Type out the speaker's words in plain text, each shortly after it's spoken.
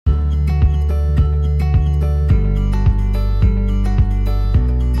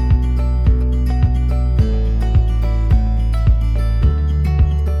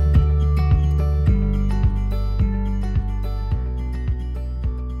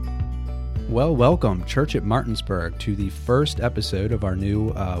Well, welcome, Church at Martinsburg, to the first episode of our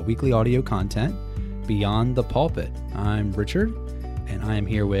new weekly audio content, Beyond the Pulpit. I'm Richard, and I am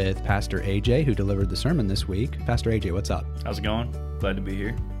here with Pastor AJ, who delivered the sermon this week. Pastor AJ, what's up? How's it going? Glad to be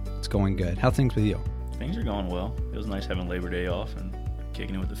here. It's going good. How are things with you? Things are going well. It was nice having Labor Day off and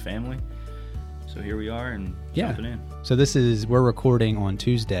kicking it with the family. So here we are and jumping in. So we're recording on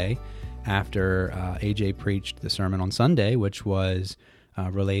Tuesday after AJ preached the sermon on Sunday, which was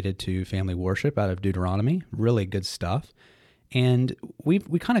related to family worship out of Deuteronomy. Really good stuff. And we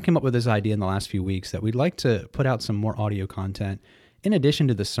kind of came up with this idea in the last few weeks that we'd like to put out some more audio content in addition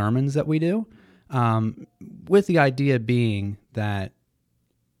to the sermons that we do, with the idea being that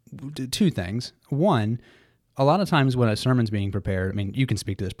two things. One, a lot of times when a sermon's being prepared, I mean, you can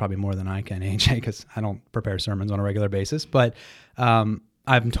speak to this probably more than I can, AJ, because I don't prepare sermons on a regular basis, but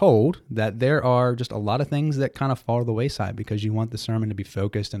I'm told that there are just a lot of things that kind of fall to the wayside because you want the sermon to be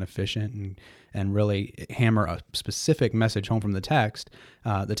focused and efficient and really hammer a specific message home from the text.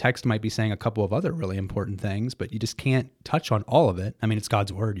 The text might be saying a couple of other really important things, but you just can't touch on all of it. I mean, it's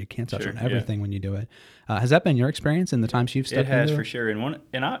God's word. You can't touch on everything when you do it. Has that been your experience in the times you've stepped into it? It has, for sure.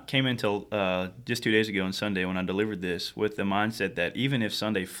 And I came into just 2 days ago on Sunday when I delivered this with the mindset that even if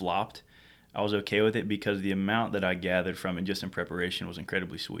Sunday flopped, I was okay with it because the amount that I gathered from it just in preparation was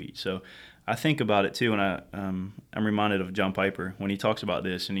incredibly sweet. So I think about it too, and I'm reminded of John Piper when he talks about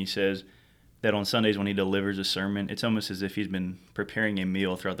this, and he says that on Sundays when he delivers a sermon, it's almost as if he's been preparing a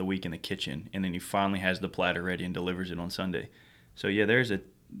meal throughout the week in the kitchen, and then he finally has the platter ready and delivers it on Sunday. So yeah,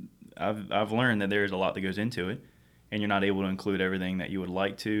 I've learned that there's a lot that goes into it, and you're not able to include everything that you would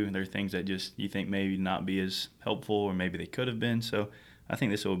like to. There are things that just you think maybe not be as helpful, or maybe they could have been. So I think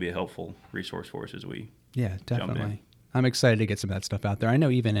this will be a helpful resource for us as we jump in. I'm excited to get some of that stuff out there. I know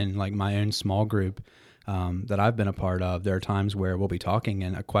even in like my own small group that I've been a part of, there are times where we'll be talking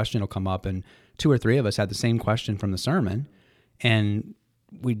and a question will come up, and two or three of us had the same question from the sermon, and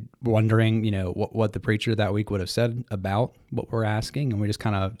we wondering, what the preacher that week would have said about what we're asking, and we just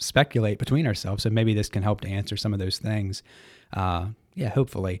kind of speculate between ourselves. So maybe this can help to answer some of those things.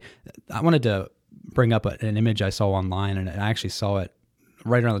 Hopefully. I wanted to bring up an image I saw online, and I actually saw it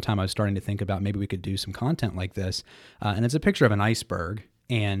right around the time I was starting to think about maybe we could do some content like this. And it's a picture of an iceberg.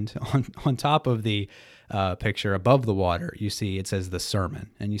 And on top of the picture above the water, you see it says the sermon.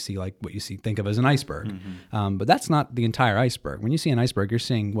 And you see like what you think of as an iceberg. Mm-hmm. But that's not the entire iceberg. When you see an iceberg, you're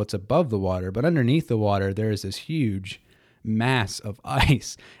seeing what's above the water. But underneath the water, there is this huge mass of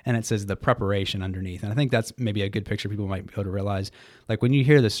ice, and it says the preparation underneath. And I think that's maybe a good picture people might be able to realize. Like when you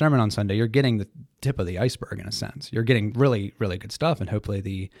hear the sermon on Sunday, you're getting the tip of the iceberg in a sense. You're getting really, really good stuff, and hopefully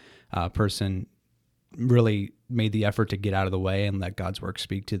the person really made the effort to get out of the way and let God's work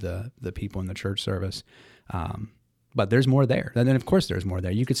speak to the people in the church service. But there's more there. And then, of course, there's more there.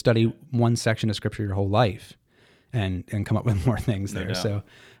 You could study one section of Scripture your whole life and come up with more things there. So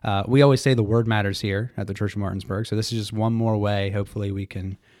we always say the word matters here at the Church of Martinsburg. So this is just one more way. Hopefully we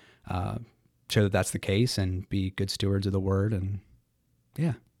can show that that's the case and be good stewards of the word. And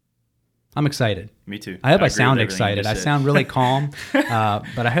yeah, I'm excited. Me too. I hope I sound excited. I sound really calm,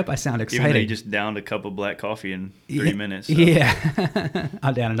 but I hope I sound excited. Even though you just downed a cup of black coffee in 3 minutes. So. Yeah.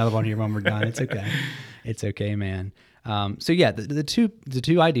 I'll down another one here when we're done. It's okay. It's okay, man. The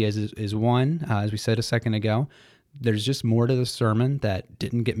two ideas is one, as we said a second ago, there's just more to the sermon that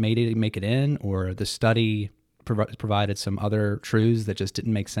didn't make it in, or the study provided some other truths that just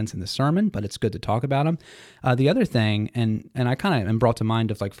didn't make sense in the sermon, but it's good to talk about them. The other thing, and I kind of am brought to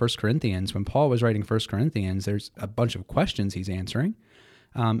mind of like 1 Corinthians. When Paul was writing 1 Corinthians, there's a bunch of questions he's answering.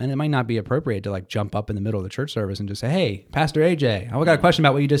 And it might not be appropriate to like jump up in the middle of the church service and just say, "Hey, Pastor AJ, I got a question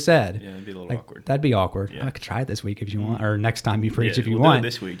about what you just said." Yeah, it'd be a little awkward. That'd be awkward. Yeah. I could try it this week if you want, or next time you preach if you we'll want. Do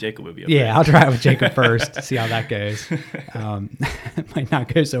it this week, Jacob would be okay. Yeah, I'll try it with Jacob first, see how that goes. It might not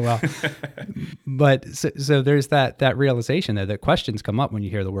go so well. But so there's that realization there that questions come up when you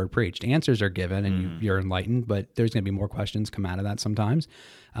hear the word preached. Answers are given and you're enlightened, but there's going to be more questions come out of that sometimes.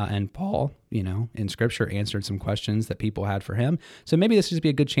 And Paul, in Scripture answered some questions that people had for him. So maybe this would just be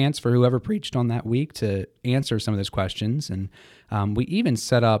a good chance for whoever preached on that week to answer some of those questions. And we even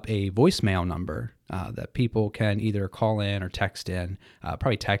set up a voicemail number that people can either call in or text in.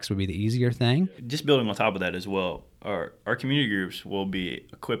 Probably text would be the easier thing. Just building on top of that as well, our community groups will be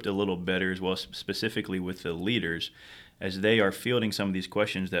equipped a little better as well, specifically with the leaders, as they are fielding some of these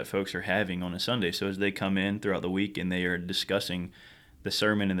questions that folks are having on a Sunday. So as they come in throughout the week and they are discussing the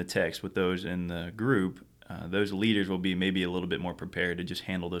sermon and the text with those in the group, those leaders will be maybe a little bit more prepared to just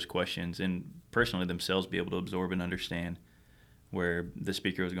handle those questions and personally themselves be able to absorb and understand where the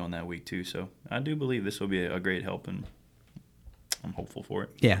speaker was going that week too. So I do believe this will be a great help in I'm hopeful for it.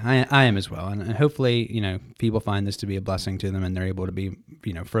 Yeah, I am as well. And hopefully, people find this to be a blessing to them and they're able to be,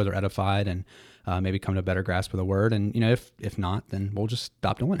 further edified and maybe come to a better grasp of the word. And, if not, then we'll just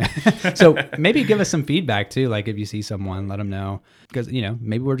stop doing it. So maybe give us some feedback too. Like if you see someone, let them know, because,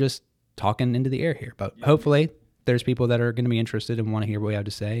 maybe we're just talking into the air here, but hopefully there's people that are going to be interested and want to hear what we have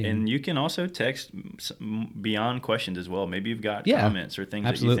to say. And you can also text beyond questions as well. Maybe you've got comments or things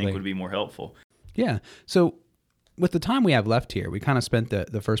that you think would be more helpful. Yeah. So with the time we have left here, we kind of spent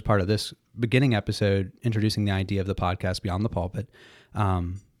the first part of this beginning episode introducing the idea of the podcast Beyond the Pulpit.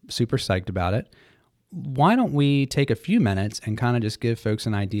 Super psyched about it. Why don't we take a few minutes and kind of just give folks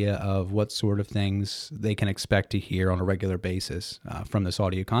an idea of what sort of things they can expect to hear on a regular basis from this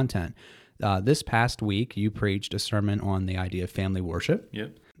audio content. This past week, you preached a sermon on the idea of family worship.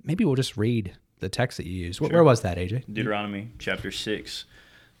 Yep. Maybe we'll just read the text that you used. Sure. Where was that, AJ? Deuteronomy chapter 6,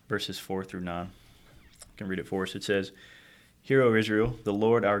 verses 4 through 9. I can read it for us. It says, "Hear, O Israel, the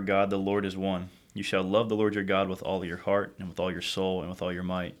Lord our God, the Lord is one. You shall love the Lord your God with all your heart and with all your soul and with all your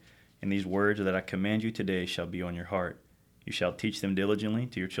might. And these words that I command you today shall be on your heart. You shall teach them diligently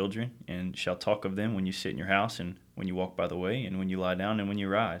to your children, and shall talk of them when you sit in your house, and when you walk by the way, and when you lie down, and when you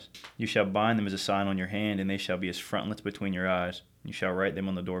rise. You shall bind them as a sign on your hand, and they shall be as frontlets between your eyes. You shall write them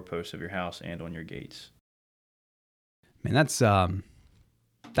on the doorposts of your house and on your gates." Man, that's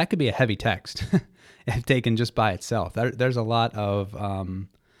that could be a heavy text if taken just by itself. There's a lot of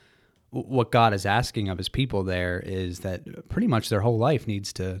what God is asking of his people there is that pretty much their whole life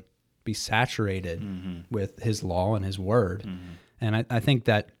needs to be saturated with his law and his word. And I think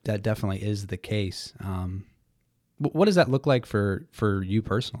that definitely is the case. What does that look like for you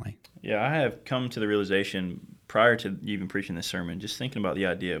personally? Yeah, I have come to the realization prior to even preaching this sermon, just thinking about the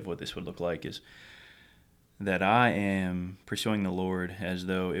idea of what this would look like, is that I am pursuing the Lord as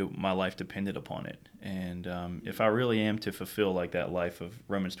though my life depended upon it. And if I really am to fulfill like that life of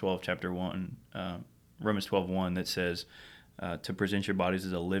Romans 12, chapter 1, Romans 12:1 that says, to present your bodies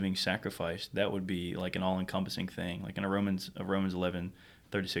as a living sacrifice, that would be like an all-encompassing thing, like in a Romans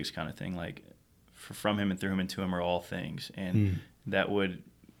 11:36 kind of thing, like from him and through him and to him are all things, and that would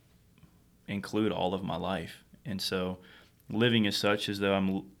include all of my life. And so living as such as though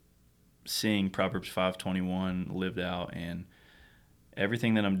I'm seeing Proverbs 5:21 lived out, and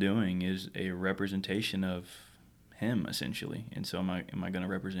everything that I'm doing is a representation of him essentially. And so am I going to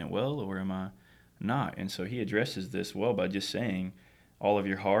represent well, or am I not? And so he addresses this well by just saying all of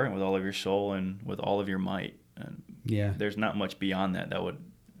your heart and with all of your soul and with all of your might. And there's not much beyond that would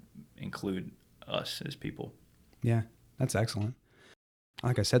include us as people. Yeah, that's excellent.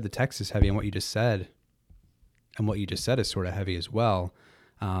 Like I said, the text is heavy, and what you just said is sort of heavy as well,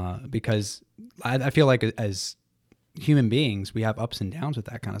 because I feel like as human beings, we have ups and downs with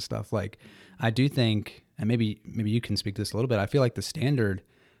that kind of stuff. Like I do think, and maybe you can speak to this a little bit, I feel like the standard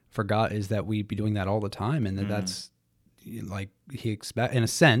for God is that we be doing that all the time, and that's like he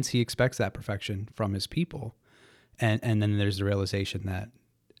expects that perfection from his people, and then there's the realization that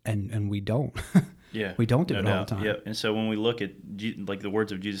and we don't. We don't do it all the time. Yeah, and so when we look at like the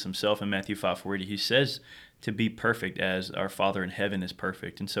words of Jesus himself in Matthew 5:40, he says to be perfect as our Father in heaven is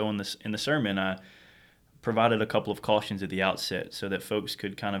perfect. And so in the sermon, I provided a couple of cautions at the outset so that folks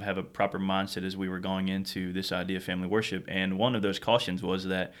could kind of have a proper mindset as we were going into this idea of family worship. And one of those cautions was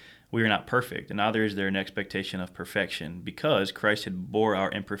that we are not perfect, and neither is there an expectation of perfection, because Christ had bore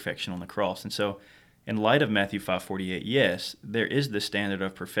our imperfection on the cross. And so in light of Matthew 5:48, yes, there is the standard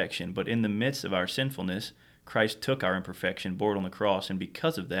of perfection, but in the midst of our sinfulness, Christ took our imperfection, bore it on the cross, and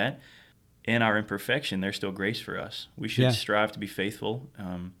because of that, in our imperfection, there's still grace for us. We should strive to be faithful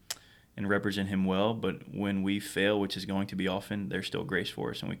and represent him well, but when we fail, which is going to be often, there's still grace for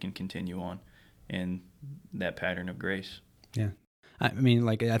us, and we can continue on in that pattern of grace. Yeah. I mean,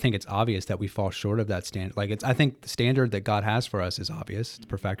 like, I think it's obvious that we fall short of that standard. Like, I think the standard that God has for us is obvious. It's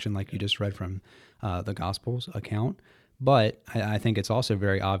perfection, like you just read from the Gospels account. But I think it's also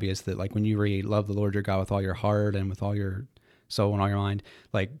very obvious that, like, when you read, love the Lord your God with all your heart and with all your soul and all your mind,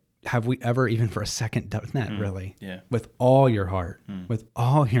 like, have we ever even for a second done that, really? Yeah. With all your heart, with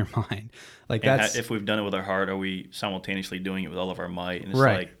all your mind. Like, and that's... if we've done it with our heart, are we simultaneously doing it with all of our might? And it's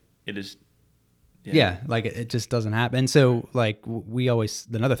right. like, it is... Yeah, like it just doesn't happen. And so, like, we always,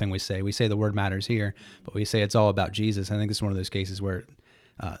 another thing we say the word matters here, but we say it's all about Jesus. I think this is one of those cases where,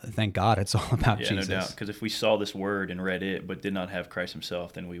 thank God, it's all about Jesus. Yeah, no doubt. Because if we saw this word and read it, but did not have Christ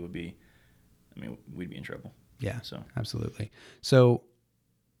himself, then we'd be in trouble. Yeah, so absolutely. So,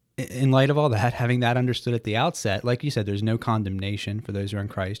 in light of all that, having that understood at the outset, like you said, there's no condemnation for those who are in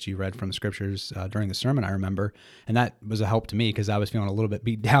Christ. You read from the scriptures during the sermon, I remember, and that was a help to me because I was feeling a little bit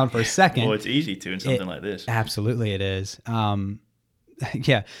beat down for a second. Well, it's easy to in something like this. Absolutely it is.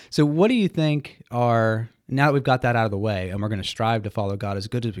 Yeah. So what do you think are, now that we've got that out of the way and we're going to strive to follow God as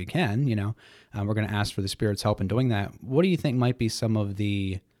good as we can, we're going to ask for the Spirit's help in doing that. What do you think might be some of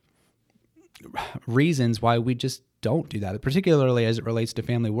the reasons why we just don't do that, particularly as it relates to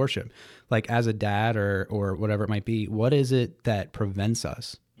family worship? Like as a dad or whatever it might be, what is it that prevents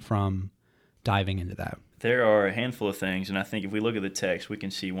us from diving into that? There are a handful of things, and I think if we look at the text, we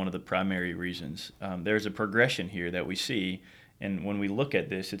can see one of the primary reasons. There's a progression here that we see, and when we look at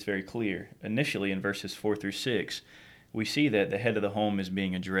this, it's very clear. Initially, in verses 4 through 6, we see that the head of the home is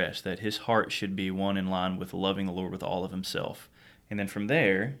being addressed, that his heart should be one in line with loving the Lord with all of himself. And then from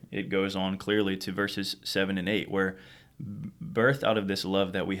there, it goes on clearly to verses 7 and 8, where birthed out of this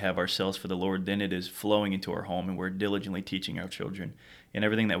love that we have ourselves for the Lord, then it is flowing into our home, and we're diligently teaching our children in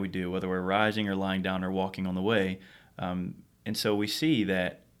everything that we do, whether we're rising or lying down or walking on the way. And so we see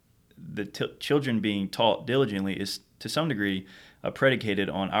that the children being taught diligently is to some degree predicated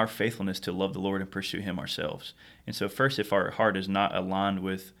on our faithfulness to love the Lord and pursue Him ourselves. And so first, if our heart is not aligned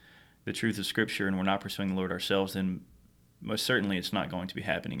with the truth of Scripture and we're not pursuing the Lord ourselves, then most certainly it's not going to be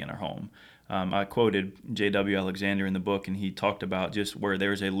happening in our home. I quoted J.W. Alexander in the book, and he talked about just where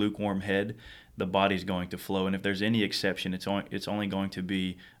there's a lukewarm head, the body's going to flow. And if there's any exception, it's only going to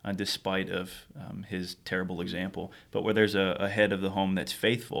be despite of his terrible example. But where there's a head of the home that's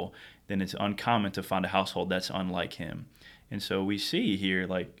faithful, then it's uncommon to find a household that's unlike him. And so we see here,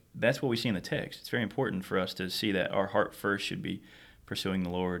 like, that's what we see in the text. It's very important for us to see that our heart first should be pursuing the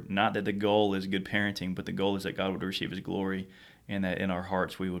Lord. Not that the goal is good parenting, but the goal is that God would receive His glory, and that in our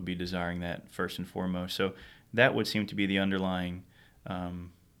hearts we would be desiring that first and foremost. So that would seem to be the underlying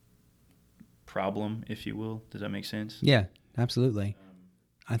problem, if you will. Does that make sense? Yeah, absolutely.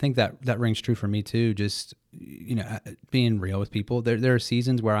 I think that rings true for me too. Just, being real with people. There are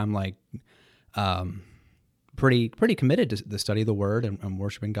seasons where I'm like pretty committed to the study of the Word and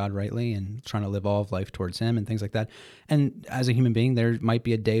worshiping God rightly and trying to live all of life towards Him and things like that. And as a human being, there might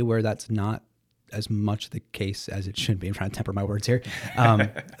be a day where that's not as much the case as it should be. I'm trying to temper my words here.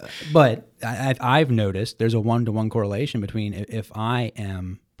 But I've noticed there's a one-to-one correlation between if I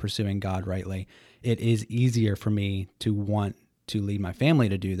am pursuing God rightly, it is easier for me to want to lead my family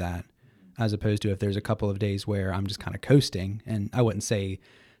to do that, as opposed to if there's a couple of days where I'm just kind of coasting. And I wouldn't say,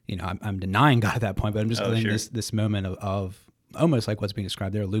 I'm denying God at that point, but I'm just letting this moment of almost like what's being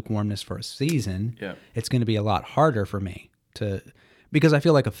described there, lukewarmness for a season. Yeah. It's going to be a lot harder for me because I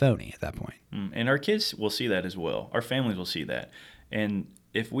feel like a phony at that point. And our kids will see that as well. Our families will see that. And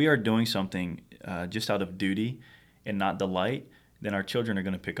if we are doing something just out of duty and not delight, then our children are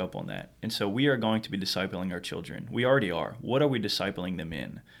going to pick up on that. And so we are going to be discipling our children. We already are. What are we discipling them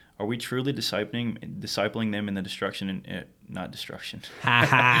in? Are we truly discipling them in the not destruction?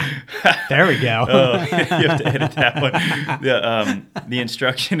 There we go. You have to edit that one. The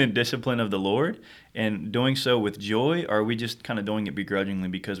instruction and discipline of the Lord, and doing so with joy, or are we just kind of doing it begrudgingly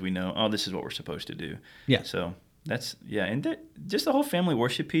because we know, this is what we're supposed to do? Yeah. So and just the whole family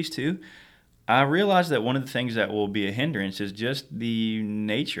worship piece too. I realize that one of the things that will be a hindrance is just the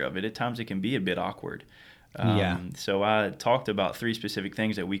nature of it. At times it can be a bit awkward. So I talked about 3 specific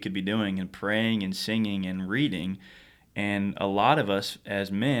things that we could be doing, and praying and singing and reading. And a lot of us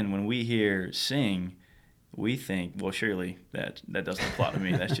as men, when we hear sing, we think, well, surely that doesn't apply to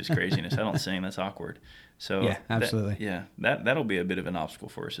me. That's just craziness. I don't sing. That's awkward. So yeah, absolutely. That'll be a bit of an obstacle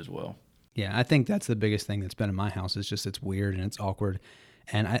for us as well. Yeah, I think that's the biggest thing that's been in my house is just it's weird and it's awkward.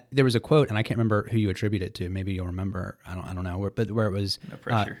 And there was a quote, and I can't remember who you attribute it to. Maybe you'll remember. I don't know. Where it was. No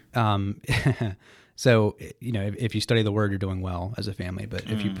pressure. So, if you study the Word, you're doing well as a family. But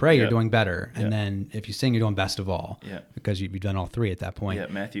if you pray, you're doing better. And then if you sing, you're doing best of all. Yeah. Because you've done all 3 at that point. Yeah,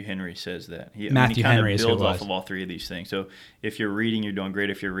 Matthew Henry says that. He kind of builds off of all 3 of these things. So if you're reading, you're doing great.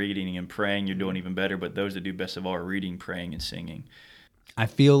 If you're reading and praying, you're doing even better. But those that do best of all are reading, praying, and singing. I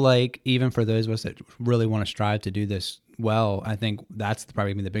feel like even for those of us that really want to strive to do this well, I think that's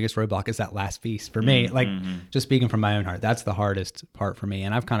probably the biggest roadblock is that last piece for me. Just speaking from my own heart, that's the hardest part for me.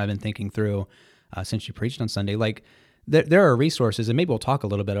 And I've kind of been thinking through since you preached on Sunday, like there are resources, and maybe we'll talk a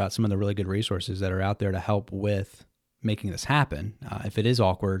little bit about some of the really good resources that are out there to help with making this happen. If it is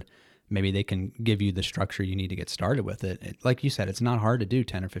awkward, maybe they can give you the structure you need to get started with it. Like you said, it's not hard to do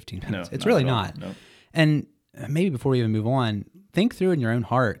 10 or 15 minutes. No, it's really not. No. And maybe before we even move on, think through in your own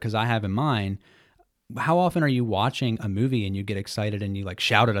heart, because I have in mind, how often are you watching a movie and you get excited and you like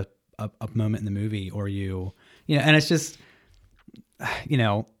shout at a moment in the movie, or and it's just,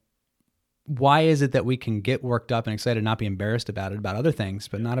 why is it that we can get worked up and excited and not be embarrassed about other things,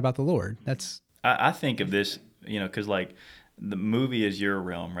 but not about the Lord? I think of this, because like the movie is your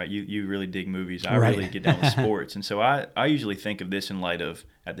realm, right? You really dig movies. I Right. really get down with sports. And so I usually think of this in light of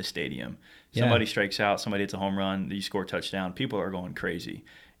at the stadium. Somebody strikes out, somebody hits a home run, you score a touchdown, people are going crazy.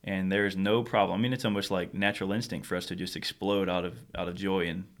 And there's no problem. I mean, it's almost like natural instinct for us to just explode out of joy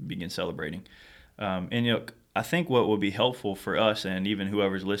and begin celebrating. And I think what would be helpful for us and even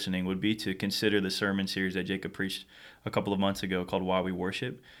whoever's listening would be to consider the sermon series that Jacob preached a couple of months ago called Why We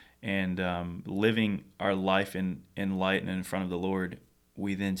Worship. And living our life in light and in front of the Lord,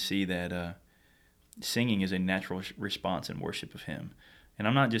 we then see that singing is a natural response in worship of Him. And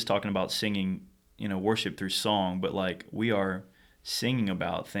I'm not just talking about singing, worship through song, but like we are singing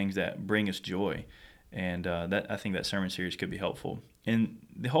about things that bring us joy. And that I think that sermon series could be helpful. And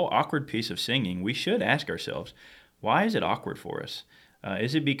the whole awkward piece of singing, we should ask ourselves, why is it awkward for us?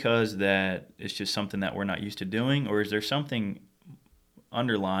 Is it because that it's just something that we're not used to doing, or is there something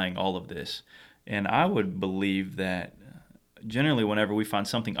underlying all of this? And I would believe that generally whenever we find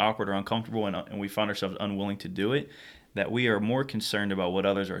something awkward or uncomfortable and we find ourselves unwilling to do it, that we are more concerned about what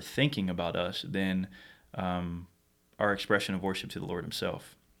others are thinking about us than our expression of worship to the Lord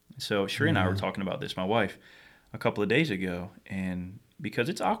Himself. So Sheree and I were talking about this, my wife, a couple of days ago, and because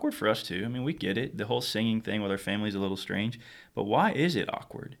it's awkward for us too. I mean, we get it. The whole singing thing with our family is a little strange, but why is it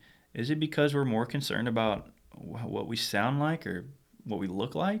awkward? Is it because we're more concerned about what we sound like or what we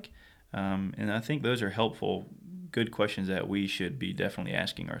look like? And I think those are helpful, good questions that we should be definitely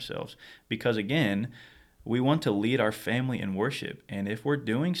asking ourselves. Because again, we want to lead our family in worship, and if we're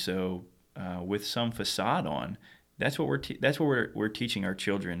doing so with some facade on, that's what we're teaching our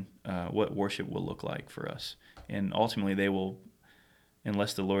children what worship will look like for us. And ultimately, they will,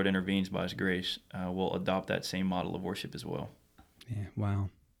 unless the Lord intervenes by His grace, will adopt that same model of worship as well. Yeah. Wow.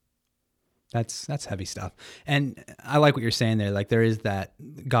 That's heavy stuff. And I like what you're saying there. Like there is that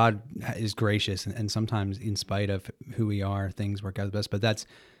God is gracious, and sometimes in spite of who we are, things work out the best, but that's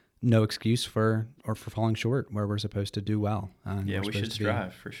no excuse for falling short where we're supposed to do well. Yeah, we should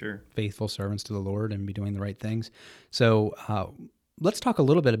strive for sure. Faithful servants to the Lord and be doing the right things. So let's talk a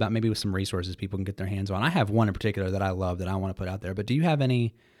little bit about maybe with some resources people can get their hands on. I have one in particular that I love that I want to put out there, but do you have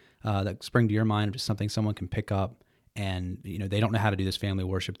any that spring to your mind of just something someone can pick up and they don't know how to do this family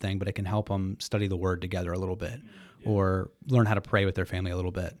worship thing, but it can help them study the Word together a little bit or learn how to pray with their family a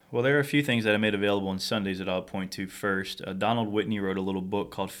little bit? Well, there are a few things that I made available on Sundays that I'll point to first. Donald Whitney wrote a little book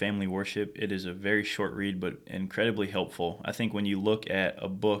called Family Worship. It is a very short read, but incredibly helpful. I think when you look at a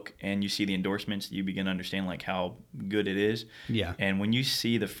book and you see the endorsements, you begin to understand like how good it is. Yeah. And when you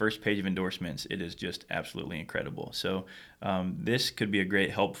see the first page of endorsements, it is just absolutely incredible. So this could be a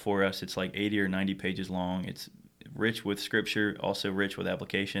great help for us. It's like 80 or 90 pages long. It's rich with scripture, also rich with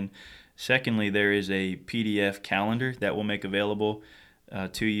application. Secondly, there is a PDF calendar that we'll make available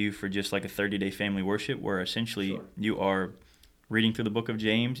to you for just like a 30-day family worship, where essentially you are reading through the book of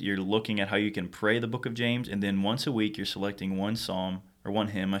James, you're looking at how you can pray the book of James, and then once a week you're selecting one psalm, or one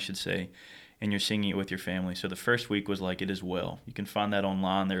hymn, I should say, and you're singing it with your family. So the first week was like It Is Well. You can find that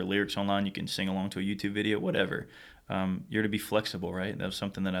online. There are lyrics online. You can sing along to a YouTube video, whatever. You're to be flexible, right? That was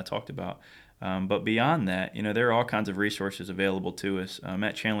something that I talked about. But beyond that, there are all kinds of resources available to us.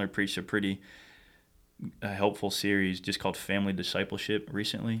 Matt Chandler preached a pretty helpful series just called Family Discipleship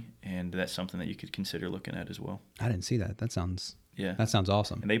recently, and that's something that you could consider looking at as well. I didn't see that. That sounds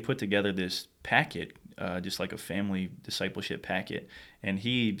awesome. And they put together this packet, just like a family discipleship packet. And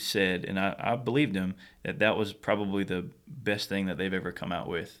he said, and I believed him, that was probably the best thing that they've ever come out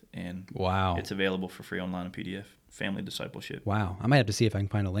with. And wow, it's available for free online in PDF. Family Discipleship. Wow. I might have to see if I can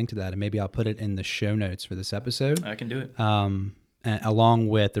find a link to that, and maybe I'll put it in the show notes for this episode. I can do it. And along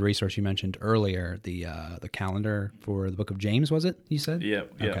with the resource you mentioned earlier, the calendar for the book of James, was it, you said? Yeah.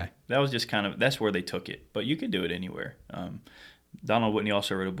 Okay. That was just that's where they took it, but you could do it anywhere. Donald Whitney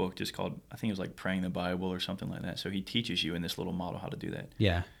also wrote a book just called, I think it was like Praying the Bible or something like that. So he teaches you in this little model how to do that.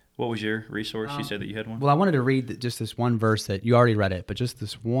 Yeah. What was your resource? You said that you had one? Well, I wanted to read just this one verse that you already read it, but just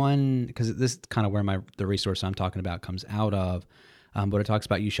this one, because this is kind of where the resource I'm talking about comes out of. But it talks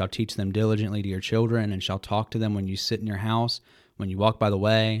about, you shall teach them diligently to your children, and shall talk to them when you sit in your house, when you walk by the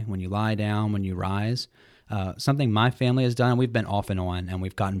way, when you lie down, when you rise. Something my family has done, we've been off and on, and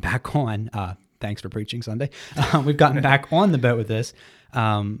we've gotten back on. Thanks for preaching Sunday. We've gotten back on the boat with this.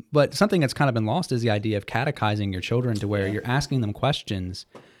 But something that's kind of been lost is the idea of catechizing your children to where you're asking them questions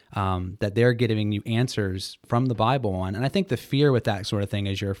that they're giving you answers from the Bible on. And I think the fear with that sort of thing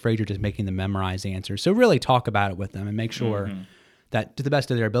is you're afraid you're just making them memorize answers. So really talk about it with them and make sure that to the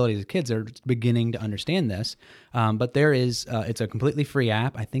best of their abilities as kids, they're beginning to understand this. But there is, it's a completely free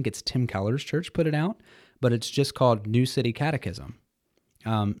app. I think it's Tim Keller's church put it out, but it's just called New City Catechism.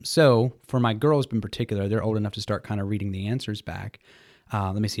 So for my girls in particular, they're old enough to start kind of reading the answers back.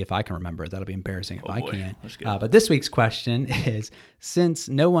 Let me see if I can remember it. That'll be embarrassing if I can't. But this week's question is, since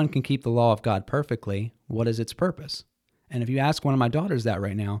no one can keep the law of God perfectly, what is its purpose? And if you ask one of my daughters that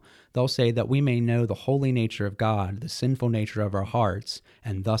right now, they'll say that we may know the holy nature of God, the sinful nature of our hearts,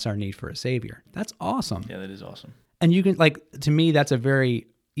 and thus our need for a Savior. That's awesome. Yeah, that is awesome. And you can, to me, that's a very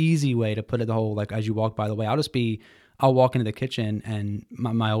easy way to put it, the whole, as you walk by the way. I'll walk into the kitchen and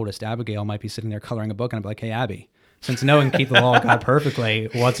my oldest, Abigail, might be sitting there coloring a book, and I'll be like, hey, Abby, since no one can keep the law of God perfectly,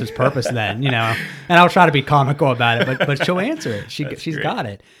 what's his purpose then? And I'll try to be comical about it, but she'll answer it. She's got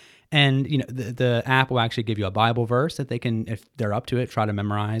it. And the app will actually give you a Bible verse that they can, if they're up to it, try to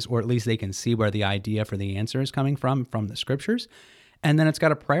memorize, or at least they can see where the idea for the answer is coming from the scriptures. And then it's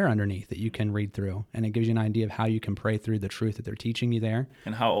got a prayer underneath that you can read through, and it gives you an idea of how you can pray through the truth that they're teaching you there.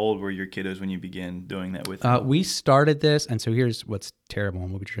 And how old were your kiddos when you began doing that with them? We started this, and so here's what's terrible, and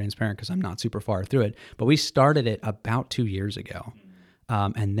we'll be transparent because I'm not super far through it, but we started it about 2 years ago.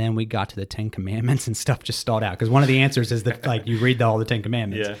 And then we got to the 10 Commandments and stuff just stalled out. Because one of the answers is that you read all the 10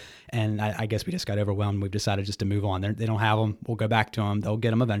 Commandments. Yeah. And I guess we just got overwhelmed. We've decided just to move on. They don't have them. We'll go back to them. They'll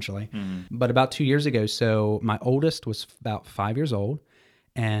get them eventually. Mm-hmm. But about 2 years ago, so my oldest was about 5 years old,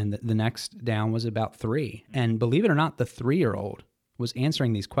 and the next down was about 3. And believe it or not, the 3-year-old was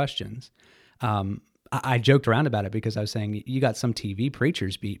answering these questions. I joked around about it because I was saying, you got some TV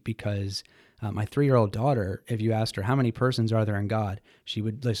preachers beat because my 3-year-old daughter, if you asked her how many persons are there in God, she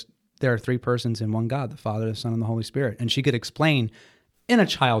would list, there are 3 persons in one God, the Father, the Son, and the Holy Spirit. And she could explain in a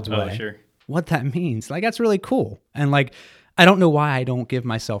child's way what that means. That's really cool. And I don't know why I don't give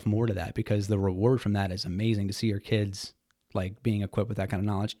myself more to that, because the reward from that is amazing to see your kids being equipped with that kind of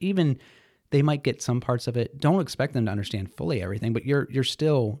knowledge. Even they might get some parts of it. Don't expect them to understand fully everything, but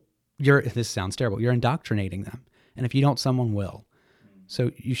this sounds terrible. You're indoctrinating them. And if you don't, someone will. So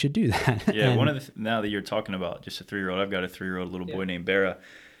you should do that. Yeah, now that you're talking about just a 3-year-old, I've got a 3-year-old little boy named Bera.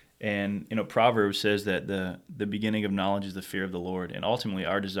 And, Proverbs says that the beginning of knowledge is the fear of the Lord. And ultimately,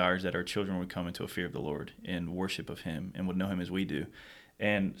 our desire is that our children would come into a fear of the Lord and worship of him and would know him as we do.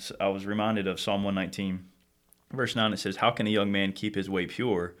 And so I was reminded of Psalm 119, verse 9. It says, how can a young man keep his way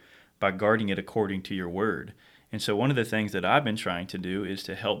pure? By guarding it according to your word. And so one of the things that I've been trying to do is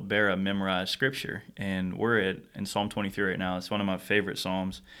to help Bera memorize Scripture. And we're in Psalm 23 right now. It's one of my favorite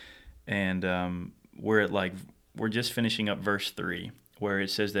Psalms. And we're just finishing up verse 3, where it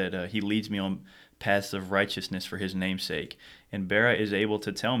says that he leads me on paths of righteousness for his name's sake. And Bera is able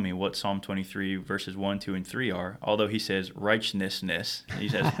to tell me what Psalm 23 verses 1, 2, and 3 are, although he says righteousness. He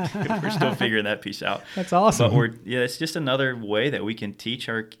says we're still figuring that piece out. That's awesome. But it's just another way that we can teach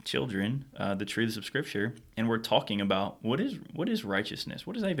our children the truths of Scripture. And we're talking about what is righteousness?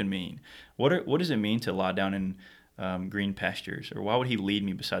 What does that even mean? What does it mean to lie down in green pastures? Or why would he lead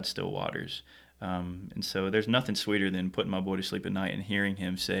me beside still waters? And so there's nothing sweeter than putting my boy to sleep at night and hearing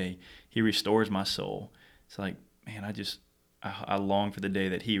him say, he restores my soul. It's like, man, I long for the day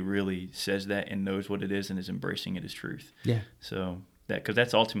that he really says that and knows what it is and is embracing it as truth. Yeah. So because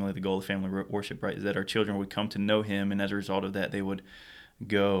that's ultimately the goal of family worship, right? Is that our children would come to know him, and as a result of that, they would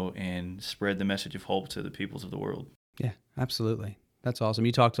go and spread the message of hope to the peoples of the world. Yeah, absolutely. That's awesome.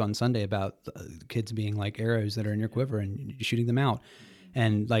 You talked on Sunday about kids being like arrows that are in your quiver and shooting them out.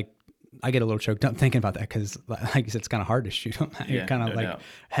 And I get a little choked up thinking about that because, like you said, it's kind of hard to shoot them. You're kind of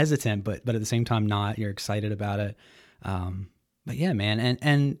hesitant, but at the same time not. You're excited about it. But yeah, man.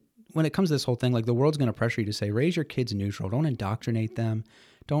 And when it comes to this whole thing, the world's going to pressure you to say, raise your kids neutral. Don't indoctrinate them.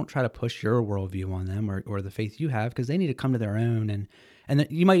 Don't try to push your worldview on them or the faith you have, because they need to come to their own. And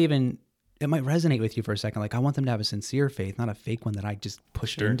you might even, it might resonate with you for a second. I want them to have a sincere faith, not a fake one that I just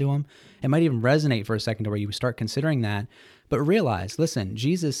pushed into them. It might even resonate for a second to where you start considering that. But realize, listen,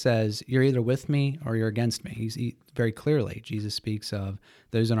 Jesus says, you're either with me or you're against me. He very clearly, Jesus speaks of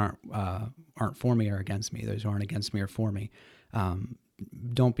those that aren't for me or against me. Those who aren't against me are for me.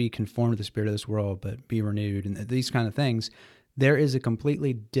 Don't be conformed to the spirit of this world, but be renewed. And these kind of things. There is a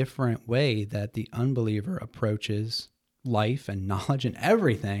completely different way that the unbeliever approaches life and knowledge and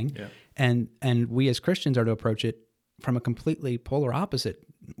everything. Yeah. And we as Christians are to approach it from a completely polar opposite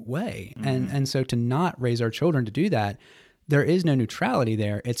way. Mm-hmm. And so to not raise our children to do that, there is no neutrality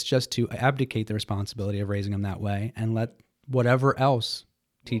there. It's just to abdicate the responsibility of raising them that way and let whatever else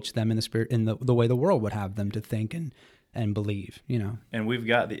teach them in the spirit, in the way the world would have them to think and believe, And we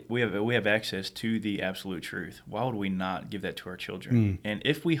have access to the absolute truth. Why would we not give that to our children? And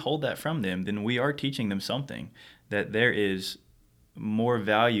if we hold that from them, then we are teaching them something, that there is more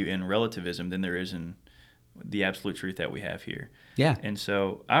value in relativism than there is in the absolute truth that we have here. Yeah. And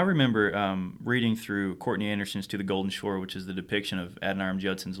so I remember reading through Courtney Anderson's To the Golden Shore, which is the depiction of Adoniram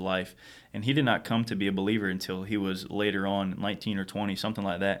Judson's life. And he did not come to be a believer until he was later on, 19 or 20, something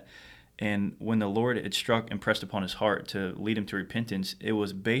like that. And when the Lord had struck and pressed upon his heart to lead him to repentance, it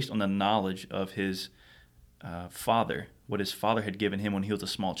was based on the knowledge of his father, what his father had given him when he was a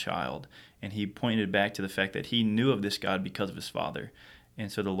small child. And he pointed back to the fact that he knew of this God because of his father.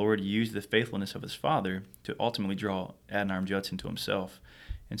 And so the Lord used the faithfulness of his father to ultimately draw Adoniram Judson to himself.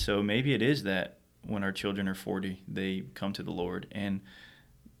 And so maybe it is that when our children are 40, they come to the Lord. And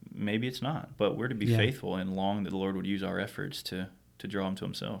maybe it's not. But we're to be faithful and long that the Lord would use our efforts to draw them to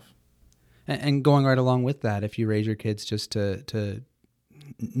himself. And going right along with that, if you raise your kids just to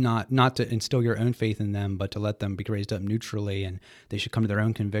not to instill your own faith in them, but to let them be raised up neutrally, and they should come to their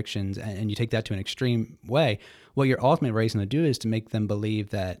own convictions, and you take that to an extreme way, what you're ultimately raising them to do is to make them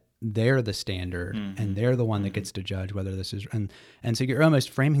believe that they're the standard and they're the one that gets to judge whether this is, and so you're almost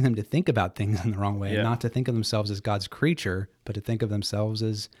framing them to think about things in the wrong way, and not to think of themselves as God's creature, but to think of themselves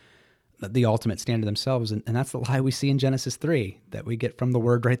as the ultimate standard themselves. And that's the lie we see in Genesis 3 that we get from the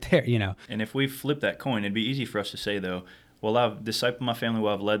word right there, And if we flip that coin, it'd be easy for us to say, though, well, I've discipled my family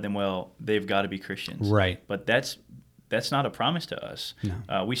well, I've led them well, they've got to be Christians. Right. But that's not a promise to us.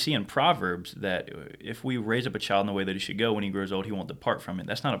 No. We see in Proverbs that if we raise up a child in the way that he should go, when he grows old, he won't depart from it.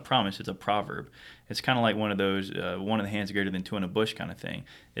 That's not a promise, it's a proverb. It's kind of like one of those, one in the hand's greater than two in a bush kind of thing.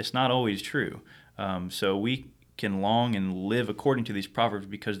 It's not always true. So we can long and live according to these proverbs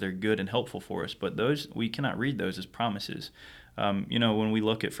because they're good and helpful for us, but those we cannot read those as promises. When we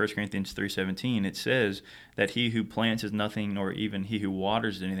look at 1 Corinthians 3:17, it says that he who plants is nothing, nor even he who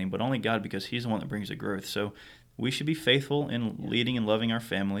waters is anything, but only God, because he's the one that brings the growth. So we should be faithful in leading and loving our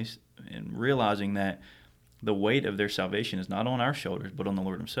families and realizing that the weight of their salvation is not on our shoulders, but on the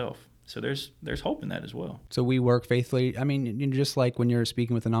Lord himself. So there's hope in that as well. So we work faithfully. I mean, just like when you're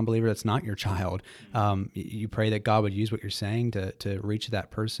speaking with a non-believer that's not your child, you pray that God would use what you're saying to reach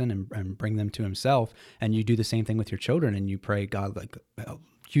that person and bring them to himself. And you do the same thing with your children, and you pray, God, like,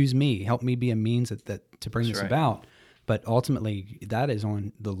 use me, help me be a means that to bring this about. But ultimately, that is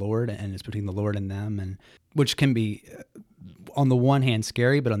on the Lord, and it's between the Lord and them, and which can be, on the one hand,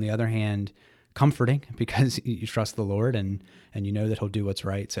 scary, but on the other hand, comforting, because you trust the Lord and you know that he'll do what's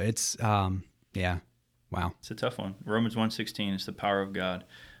right. So it's, wow. It's a tough one. Romans 1:16 is the power of God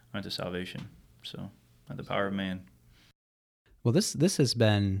unto salvation. So not the power of man. Well, this has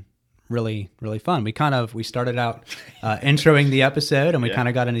been really, really fun. We started out introing the episode, and we kind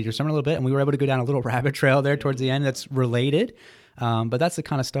of got into your sermon a little bit, and we were able to go down a little rabbit trail there towards the end that's related. But that's the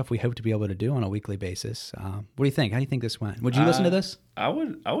kind of stuff we hope to be able to do on a weekly basis. What do you think? How do you think this went? Would you listen to this? I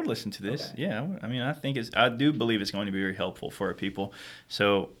would listen to this. Okay. Yeah. I mean, I do believe it's going to be very helpful for our people.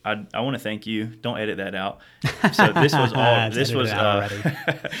 So I want to thank you. Don't edit that out. So this was all, this was already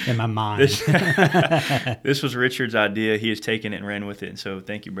in my mind. This was Richard's idea. He has taken it and ran with it. And so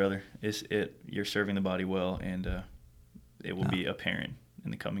thank you, brother. You're serving the body well, and it will be apparent in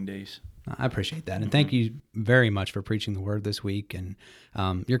the coming days. I appreciate that. And thank you very much for preaching the word this week. And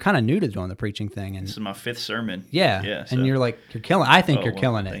you're kind of new to doing the preaching thing. And this is my 5th sermon. Yeah. So. And you're killing I think you're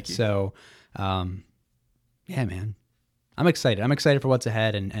killing it. You. So, yeah, man. I'm excited. I'm excited for what's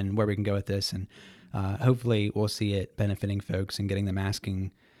ahead and where we can go with this. And hopefully we'll see it benefiting folks and getting them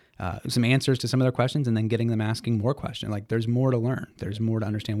asking some answers to some of their questions, and then getting them asking more questions. Like, there's more to learn. There's more to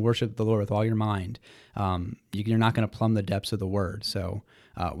understand. Worship the Lord with all your mind. You're not going to plumb the depths of the word. So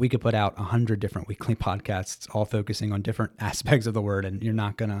we could put out 100 different weekly podcasts, all focusing on different aspects of the word, and you're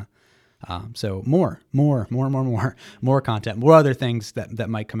not going to. So more content, more other things that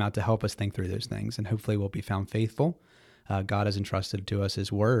might come out to help us think through those things, and hopefully we'll be found faithful. God has entrusted to us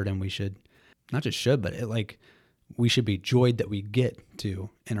his word, and we should, not just should, but we should be joyed that we get to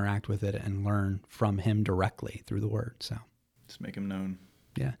interact with it and learn from him directly through the word. So just make him known.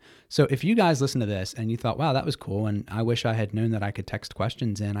 Yeah. So if you guys listen to this and you thought, wow, that was cool, and I wish I had known that I could text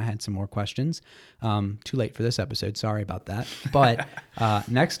questions in, I had some more questions. Too late for this episode. Sorry about that. But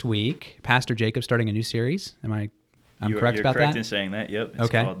next week, Pastor Jacob's starting a new series. I'm correct about that? You're correct in saying that. Yep. It's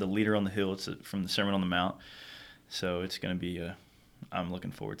okay. called The Leader on the Hill. It's from the Sermon on the Mount. So it's going to be, I'm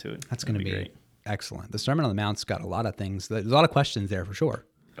looking forward to it. That's going to be great. Excellent. The Sermon on the Mount's got a lot of things. There's a lot of questions there for sure.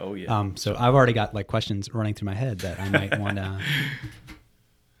 Oh, yeah. So I've already got questions running through my head that I might want to...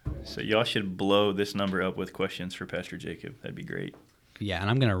 So y'all should blow this number up with questions for Pastor Jacob. That'd be great. Yeah, and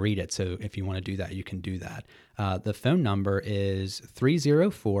I'm going to read it, so if you want to do that, you can do that. The phone number is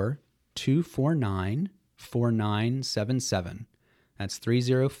 304-249-4977. That's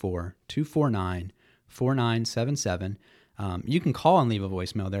 304-249-4977. You can call and leave a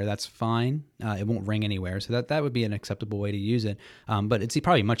voicemail there. That's fine. It won't ring anywhere. So that would be an acceptable way to use it. But it's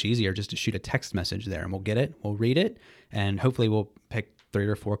probably much easier just to shoot a text message there, and we'll get it. We'll read it. And hopefully we'll pick 3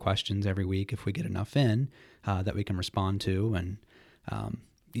 or 4 questions every week if we get enough in that we can respond to. And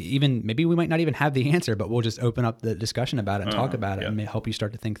even maybe we might not even have the answer, but we'll just open up the discussion about it and talk about it and help you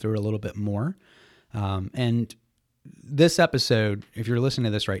start to think through it a little bit more. And this episode, if you're listening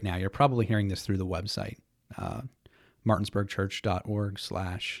to this right now, you're probably hearing this through the website,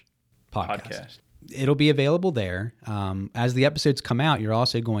 martinsburgchurch.org/podcast. It'll be available there. As the episodes come out, you're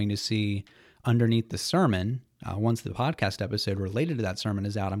also going to see underneath the sermon, once the podcast episode related to that sermon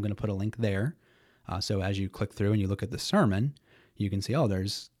is out, I'm going to put a link there. So as you click through and you look at the sermon, you can see,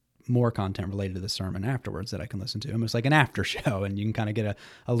 there's more content related to the sermon afterwards that I can listen to. Almost like an after show, and you can kind of get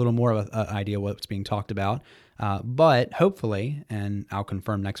a little more of an idea of what's being talked about. But hopefully, and I'll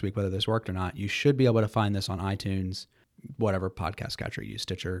confirm next week whether this worked or not, you should be able to find this on iTunes, whatever podcast catcher you use,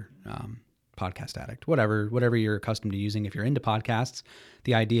 Stitcher, Podcast Addict, whatever you're accustomed to using. If you're into podcasts,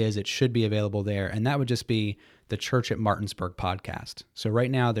 the idea is it should be available there, and that would just be the Church at Martinsburg podcast. So right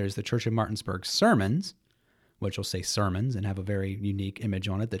now there's the Church at Martinsburg sermons, which will say sermons and have a very unique image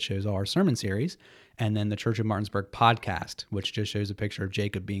on it that shows all our sermon series, and then the Church of Martinsburg podcast, which just shows a picture of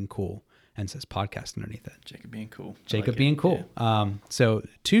Jacob being cool and says podcast underneath it. Jacob being cool. Jacob being cool. Yeah. So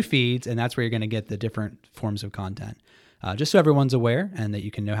 2 feeds, and that's where you're going to get the different forms of content. Just so everyone's aware and that you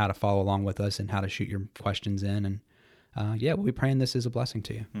can know how to follow along with us and how to shoot your questions in. And we'll be praying this is a blessing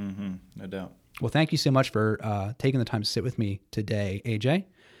to you. Mm-hmm. No doubt. Well, thank you so much for taking the time to sit with me today, AJ.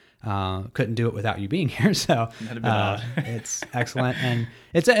 Couldn't do it without you being here, so it's excellent, and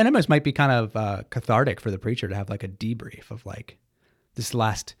it almost might be kind of cathartic for the preacher to have like a debrief of like this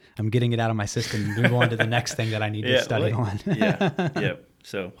last. I'm getting it out of my system and move on to the next thing that I need to study on. Yep.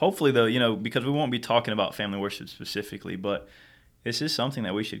 So hopefully, though, because we won't be talking about family worship specifically, but this is something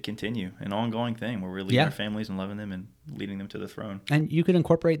that we should continue, an ongoing thing where we're leading our families and loving them and leading them to the throne. And you could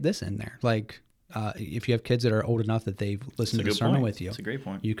incorporate this in there, like. If you have kids that are old enough that they've listened to the sermon with you. That's a great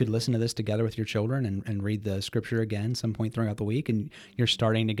point. You could listen to this together with your children and read the scripture again some point throughout the week, and you're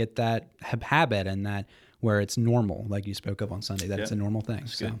starting to get that habit and that where it's normal, like you spoke of on Sunday, that it's a normal thing.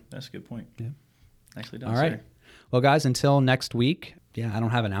 That's good. That's a good point. Yeah. Nicely done, all right. sir. Well, guys, until next week, I don't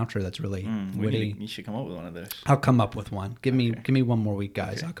have an outro that's really witty. You should come up with one of those. I'll come up with one. Give me one more week,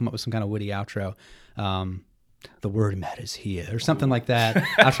 guys. Okay. I'll come up with some kind of witty outro. The word matters here, or something like that.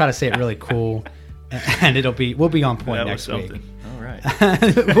 I'll try to say it really cool. And we'll be on point next week. All right.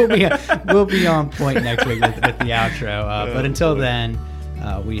 we'll be on point next week with the outro. But until then,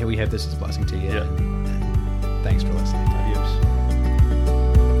 we hope this is a blessing to you. And thanks for listening.